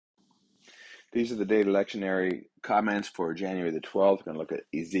These are the daily lectionary comments for January the 12th. We're going to look at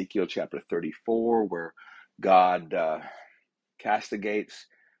Ezekiel chapter 34, where God castigates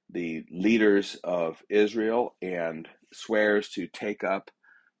the leaders of Israel and swears to take up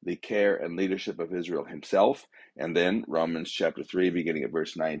the care and leadership of Israel himself. And then Romans chapter 3, beginning at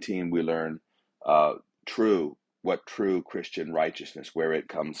verse 19, we learn what true Christian righteousness, where it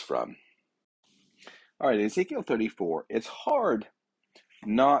comes from. All right, Ezekiel 34. It's hard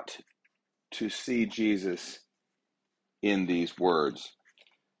not to see Jesus in these words,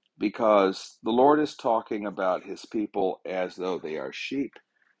 because the Lord is talking about his people as though they are sheep,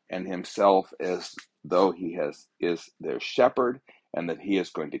 and himself as though is their shepherd, and that he is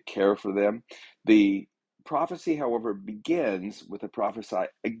going to care for them. The prophecy, however, begins with a prophecy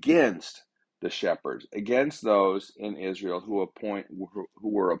against the shepherds, against those in Israel who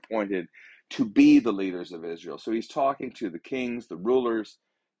were appointed to be the leaders of Israel. So he's talking to the kings, the rulers,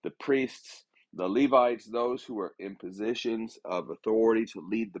 the priests, the Levites, those who are in positions of authority to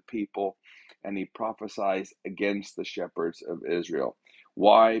lead the people, and he prophesies against the shepherds of Israel.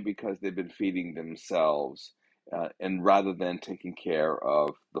 Why? Because they've been feeding themselves, and rather than taking care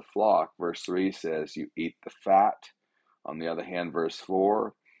of the flock. Verse 3 says, you eat the fat. On the other hand, verse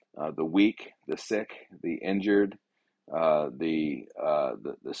 4, the weak, the sick, the injured, the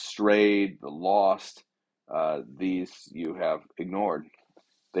strayed, the lost, these you have ignored.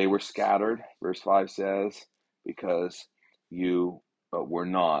 They were scattered, verse 5 says, because you were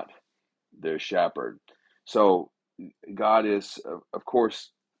not their shepherd. So God is, of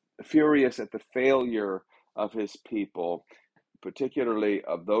course, furious at the failure of his people, particularly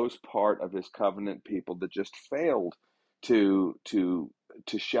of those part of his covenant people that just failed to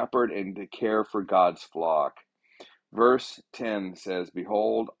shepherd and to care for God's flock. Verse 10 says,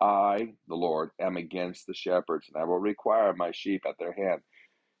 behold, I, the Lord, am against the shepherds, and I will require my sheep at their hand.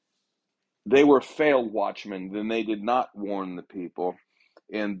 They were failed watchmen, then they did not warn the people,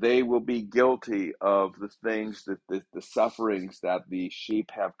 and they will be guilty of the things that the sufferings that the sheep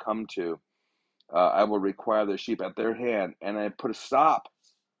have come to. I will require the sheep at their hand, and I put a stop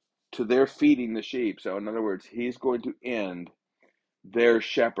to their feeding the sheep. So in other words, he's going to end their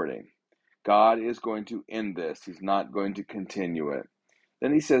shepherding. God is going to end this. He's not going to continue it.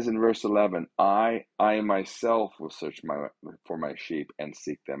 Then he says in verse 11, I myself will search for my sheep and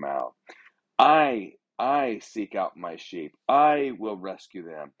seek them out. I seek out my sheep. I will rescue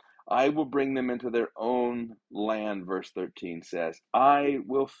them. I will bring them into their own land, verse 13 says. I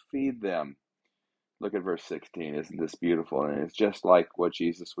will feed them. Look at verse 16. Isn't this beautiful? And it's just like what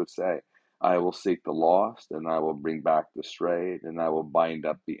Jesus would say. I will seek the lost, and I will bring back the strayed, and I will bind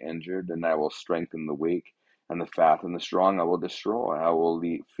up the injured, and I will strengthen the weak, and the fat and the strong I will destroy. I will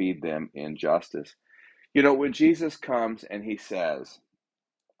feed them in justice. You know, when Jesus comes and he says,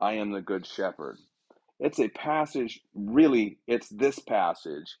 I am the good shepherd, it's a passage, really, it's this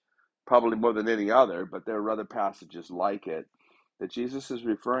passage, probably more than any other, but there are other passages like it that Jesus is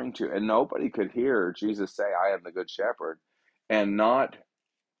referring to. And nobody could hear Jesus say, I am the good shepherd, and not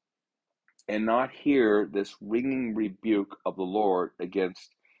hear this ringing rebuke of the Lord against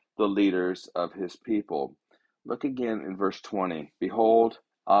the leaders of his people. Look again in verse 20. Behold,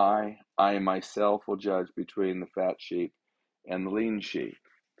 I myself will judge between the fat sheep and the lean sheep.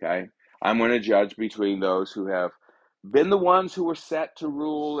 Okay? I'm going to judge between those who have been the ones who were set to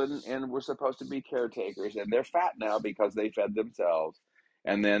rule and were supposed to be caretakers, and they're fat now because they fed themselves.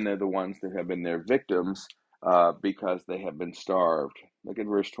 And then they're the ones that have been their victims because they have been starved. Look at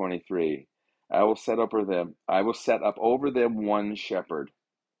verse 23. I will set up over them one shepherd,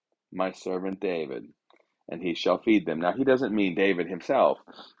 my servant David, and he shall feed them. Now, he doesn't mean David himself.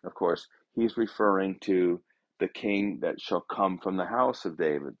 Of course, he's referring to the king that shall come from the house of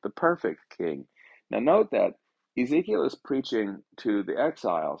David, the perfect king. Now, note that Ezekiel is preaching to the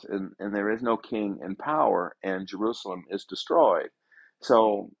exiles, and there is no king in power, and Jerusalem is destroyed.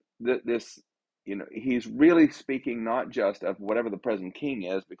 So this, he's really speaking not just of whatever the present king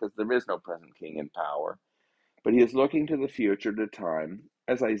is, because there is no present king in power, but he is looking to the future, to time,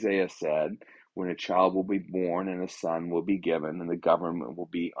 as Isaiah said, when a child will be born and a son will be given, and the government will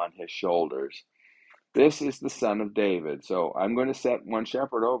be on his shoulders. This is the son of David. So I'm going to set one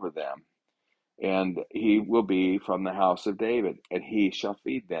shepherd over them, and he will be from the house of David, and he shall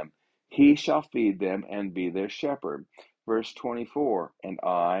feed them. He shall feed them and be their shepherd. Verse 24, and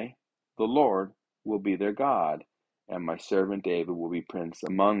I, the Lord, will be their God, and my servant David will be prince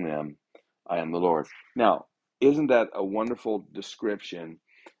among them. I am the Lord. Now, isn't that a wonderful description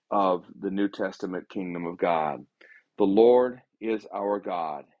of the New Testament kingdom of God? The Lord is our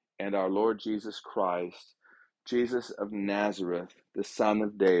God, and our Lord Jesus Christ Jesus of Nazareth, the son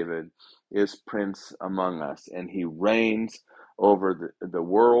of David, is prince among us, and he reigns over the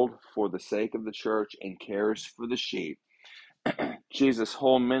world for the sake of the church and cares for the sheep. Jesus'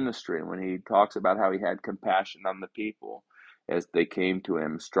 whole ministry, when he talks about how he had compassion on the people as they came to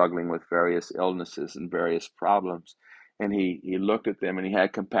him struggling with various illnesses and various problems, and he looked at them and he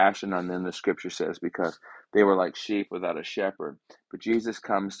had compassion on them, the scripture says, because they were like sheep without a shepherd. But Jesus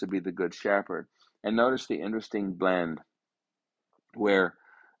comes to be the good shepherd. And notice the interesting blend where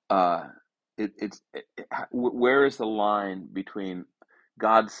uh, where is the line between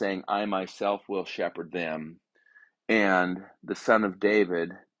God saying, I myself will shepherd them, and the son of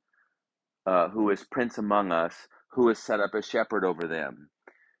David, who is prince among us, who is set up as shepherd over them.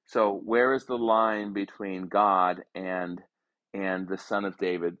 So where is the line between God and the son of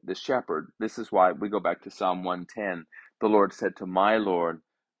David, the shepherd? This is why we go back to Psalm 110. The Lord said to my Lord,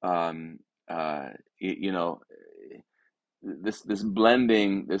 um, you know, this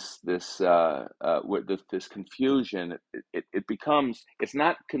blending, this confusion, it becomes, it's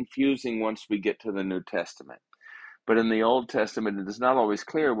not confusing once we get to the New Testament. But in the Old Testament, it is not always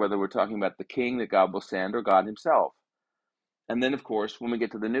clear whether we're talking about the king that God will send or God himself. And then, of course, when we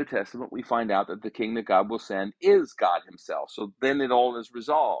get to the New Testament, we find out that the king that God will send is God himself. So then it all is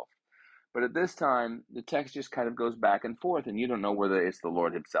resolved. But at this time, the text just kind of goes back and forth, and you don't know whether it's the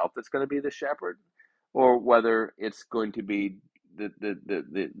Lord himself that's going to be the shepherd, or whether it's going to be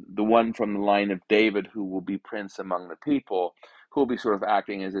the one from the line of David who will be prince among the people, who will be sort of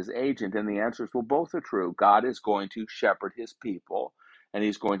acting as his agent. And the answer is, well, both are true. God is going to shepherd his people, and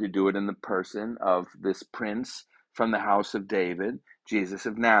he's going to do it in the person of this prince from the house of David, Jesus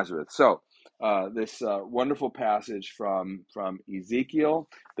of Nazareth. So this wonderful passage from Ezekiel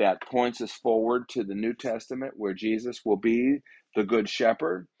that points us forward to the New Testament, where Jesus will be the good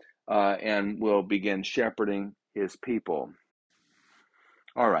shepherd and will begin shepherding his people.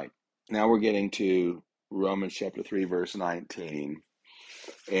 All right, now we're getting to Romans chapter 3, verse 19.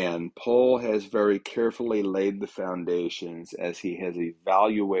 And Paul has very carefully laid the foundations as he has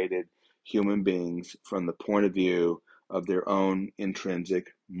evaluated human beings from the point of view of their own intrinsic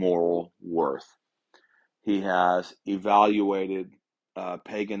moral worth. He has evaluated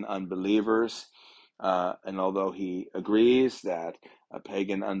pagan unbelievers, and although he agrees that a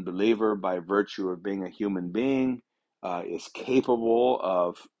pagan unbeliever, by virtue of being a human being, is capable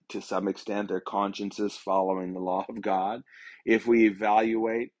of, to some extent, their consciences following the law of God, if we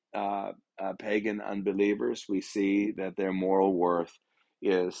evaluate pagan unbelievers, we see that their moral worth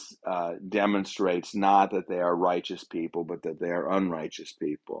is demonstrates not that they are righteous people, but that they are unrighteous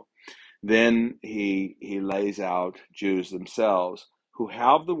people. Then he lays out Jews themselves who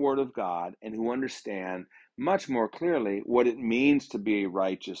have the word of God and who understand much more clearly what it means to be a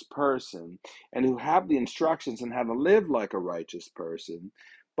righteous person, and who have the instructions on how to live like a righteous person.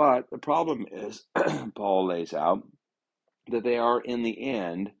 But the problem is, Paul lays out, that they are in the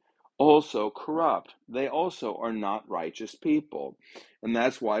end also corrupt. They also are not righteous people. And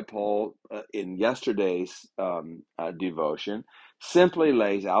that's why Paul, in yesterday's devotion, simply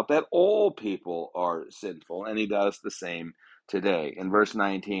lays out that all people are sinful, and he does the same today. In verse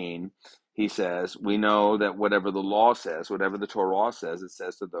 19, he says, we know that whatever the law says, whatever the Torah says, it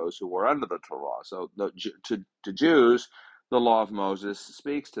says to those who are under the Torah. So to Jews, the law of Moses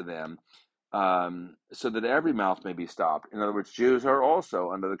speaks to them, so that every mouth may be stopped. In other words, Jews are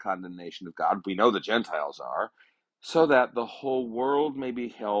also under the condemnation of God. We know the Gentiles are, so that the whole world may be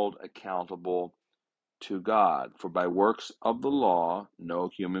held accountable to God. For by works of the law, no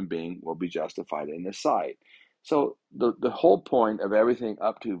human being will be justified in his sight. So the whole point of everything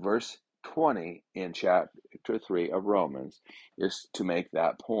up to verse 20 in chapter 3 of Romans is to make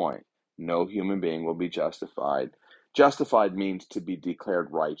that point. No human being will be justified. Justified means to be declared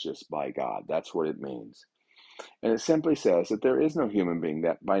righteous by God. That's what it means. And it simply says that there is no human being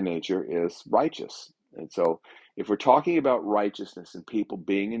that by nature is righteous. And so if we're talking about righteousness and people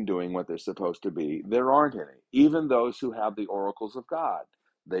being and doing what they're supposed to be, there aren't any. Even those who have the oracles of God,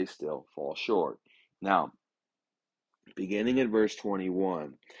 they still fall short. Now, beginning in verse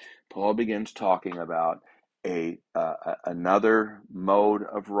 21, Paul begins talking about another mode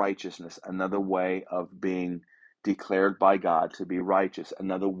of righteousness, another way of being declared by God to be righteous,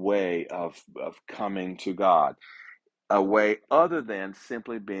 another way of coming to God, a way other than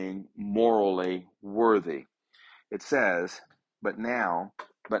simply being morally worthy. It says, but now,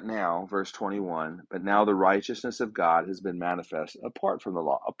 verse 21, but now the righteousness of God has been manifest apart from the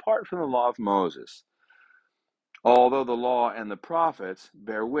law of Moses, although the law and the prophets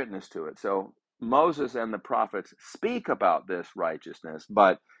bear witness to it. So Moses and the prophets speak about this righteousness,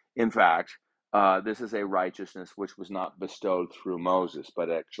 but in fact, This is a righteousness which was not bestowed through Moses, but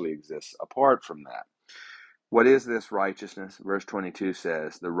actually exists apart from that. What is this righteousness? Verse 22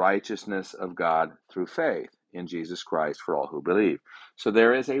 says, the righteousness of God through faith in Jesus Christ for all who believe. So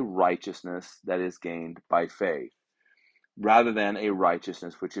there is a righteousness that is gained by faith, rather than a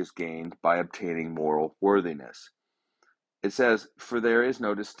righteousness which is gained by obtaining moral worthiness. It says, for there is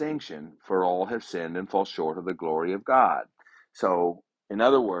no distinction, for all have sinned and fall short of the glory of God. So, in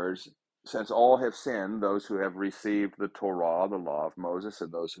other words, since all have sinned, those who have received the Torah, the law of Moses,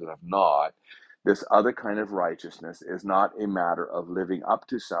 and those who have not, this other kind of righteousness is not a matter of living up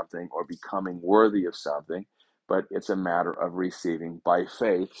to something or becoming worthy of something, but it's a matter of receiving by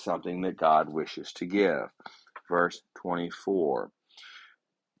faith something that God wishes to give. Verse 24.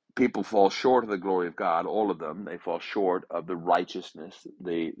 People fall short of the glory of God, all of them. They fall short of the righteousness,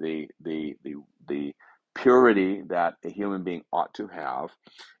 the purity that a human being ought to have,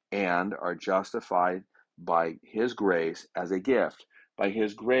 and are justified by his grace as a gift. By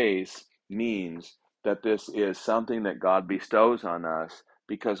his grace means that this is something that God bestows on us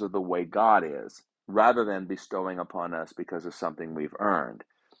because of the way God is, rather than bestowing upon us because of something we've earned.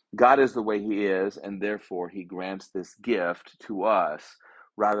 God is the way he is, and therefore he grants this gift to us,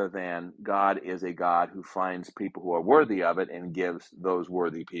 rather than God is a God who finds people who are worthy of it and gives those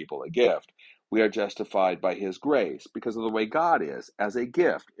worthy people a gift. We are justified by his grace because of the way God is, as a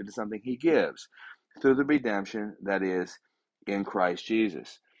gift. It is something he gives through the redemption that is in Christ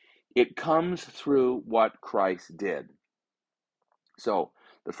Jesus. It comes through what Christ did. So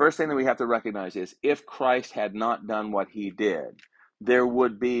the first thing that we have to recognize is, if Christ had not done what he did, there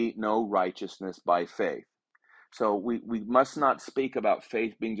would be no righteousness by faith. So we must not speak about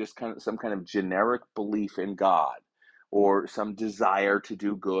faith being just kind of some kind of generic belief in God, or some desire to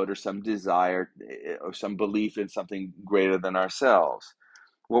do good, or some desire or some belief in something greater than ourselves.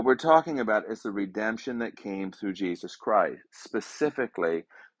 What we're talking about is the redemption that came through Jesus Christ, specifically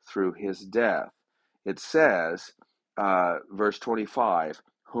through his death. It says, verse 25,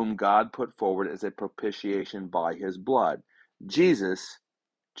 whom God put forward as a propitiation by his blood. Jesus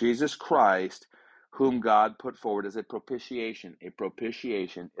Christ, whom God put forward as a propitiation. A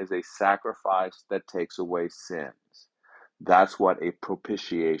propitiation is a sacrifice that takes away sins. That's what a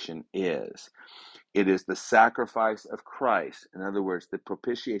propitiation is. It is the sacrifice of Christ. In other words, the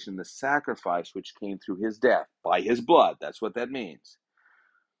propitiation, the sacrifice which came through his death, by his blood. That's what that means.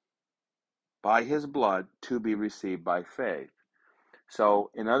 By his blood, to be received by faith.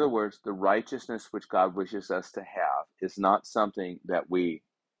 So, in other words, the righteousness which God wishes us to have is not something that we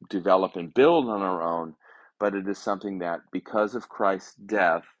develop and build on our own, but it is something that, because of Christ's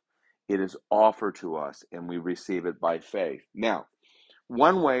death, it is offered to us and we receive it by faith. Now,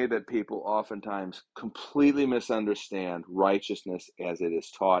 one way that people oftentimes completely misunderstand righteousness as it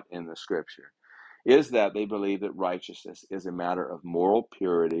is taught in the scripture is that they believe that righteousness is a matter of moral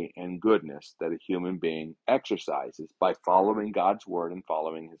purity and goodness that a human being exercises by following God's word and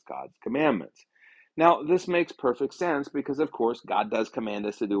following God's commandments. Now, this makes perfect sense because, of course, God does command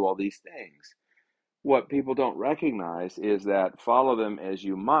us to do all these things. What people don't recognize is that, follow them as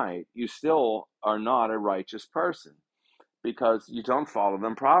you might, you still are not a righteous person, because you don't follow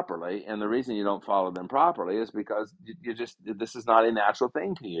them properly. And the reason you don't follow them properly is because this is not a natural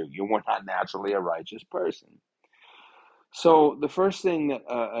thing to you. You were not naturally a righteous person. So the first thing that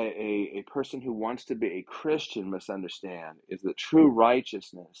a person who wants to be a Christian must understand is that true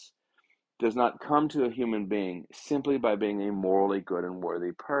righteousness does not come to a human being simply by being a morally good and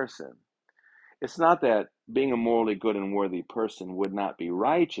worthy person. It's not that being a morally good and worthy person would not be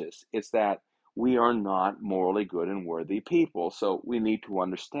righteous. It's that we are not morally good and worthy people. So we need to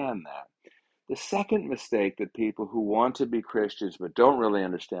understand that. The second mistake that people who want to be Christians but don't really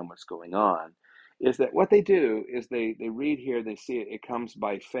understand what's going on is that what they do is they read here, they see it comes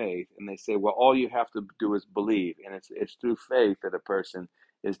by faith, and they say, well, all you have to do is believe, and it's through faith that a person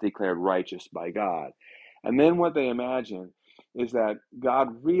is declared righteous by God. And then what they imagine is that God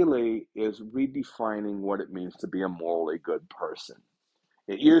really is redefining what it means to be a morally good person.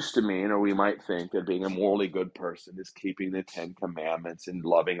 It used to mean, or we might think, that being a morally good person is keeping the Ten Commandments and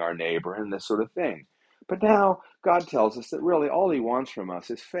loving our neighbor and this sort of thing. But now God tells us that really all he wants from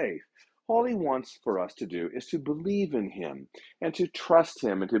us is faith. All he wants for us to do is to believe in him and to trust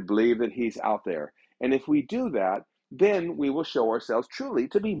him and to believe that he's out there. And if we do that, then we will show ourselves truly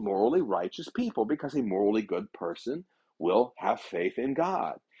to be morally righteous people, because a morally good person will have faith in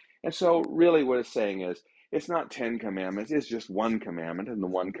God. And so really what it's saying is, it's not 10 commandments, it's just one commandment, and the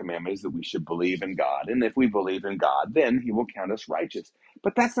one commandment is that we should believe in God. And if we believe in God, then he will count us righteous.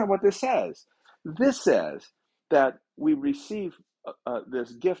 But that's not what this says. This says that we receive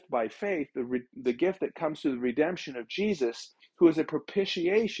this gift by faith, the gift that comes through the redemption of Jesus, who is a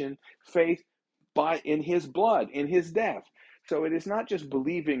propitiation, faith in his blood, in his death. So it is not just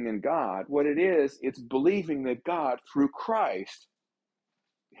believing in God. What it is, it's believing that God, through Christ,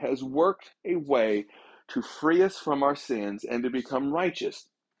 has worked a way to free us from our sins and to become righteous.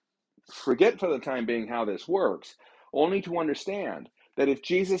 Forget for the time being how this works, only to understand that if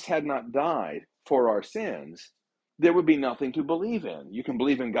Jesus had not died for our sins, there would be nothing to believe in. You can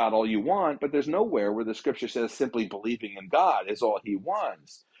believe in God all you want, but there's nowhere where the scripture says simply believing in God is all he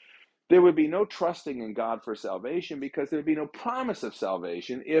wants. There would be no trusting in God for salvation because there would be no promise of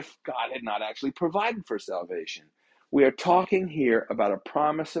salvation if God had not actually provided for salvation. We are talking here about a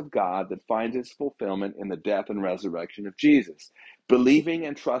promise of God that finds its fulfillment in the death and resurrection of Jesus. Believing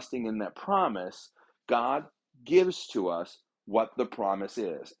and trusting in that promise, God gives to us what the promise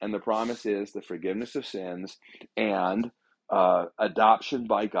is. And the promise is the forgiveness of sins and adoption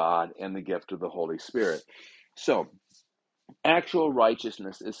by God and the gift of the Holy Spirit. So, actual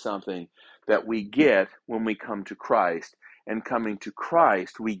righteousness is something that we get when we come to Christ, and coming to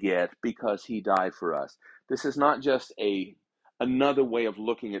Christ we get because he died for us. This is not just another way of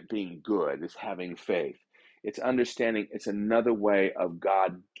looking at being good, it's having faith. It's understanding it's another way of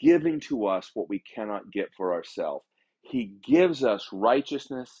God giving to us what we cannot get for ourselves. He gives us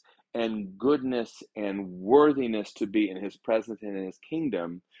righteousness and goodness and worthiness to be in his presence and in his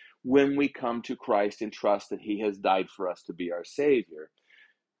kingdom when we come to Christ and trust that he has died for us to be our Savior.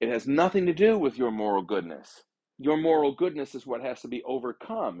 It has nothing to do with your moral goodness. Your moral goodness is what has to be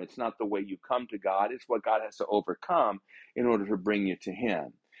overcome. It's not the way you come to God. It's what God has to overcome in order to bring you to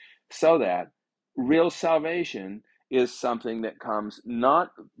him. So that real salvation is something that comes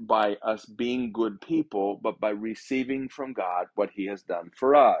not by us being good people, but by receiving from God what he has done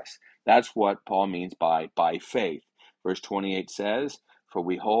for us. That's what Paul means by faith. Verse 28 says, "For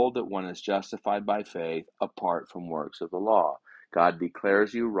we hold that one is justified by faith apart from works of the law." God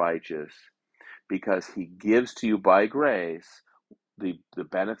declares you righteous because he gives to you by grace the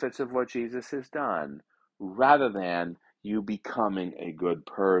benefits of what Jesus has done, rather than you becoming a good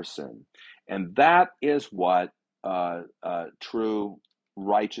person. And that is what true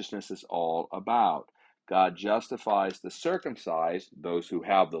righteousness is all about. God justifies the circumcised, those who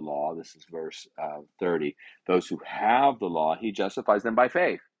have the law. This is verse 30. Those who have the law, he justifies them by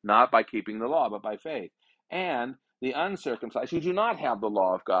faith, not by keeping the law, but by faith. And the uncircumcised who do not have the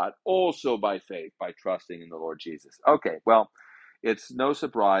law of God, also by faith, by trusting in the Lord Jesus. Okay, well, it's no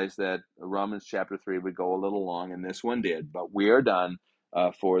surprise that Romans chapter 3 would go a little long, and this one did, but we are done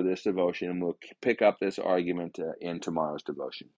for this devotion, and we'll pick up this argument in tomorrow's devotion.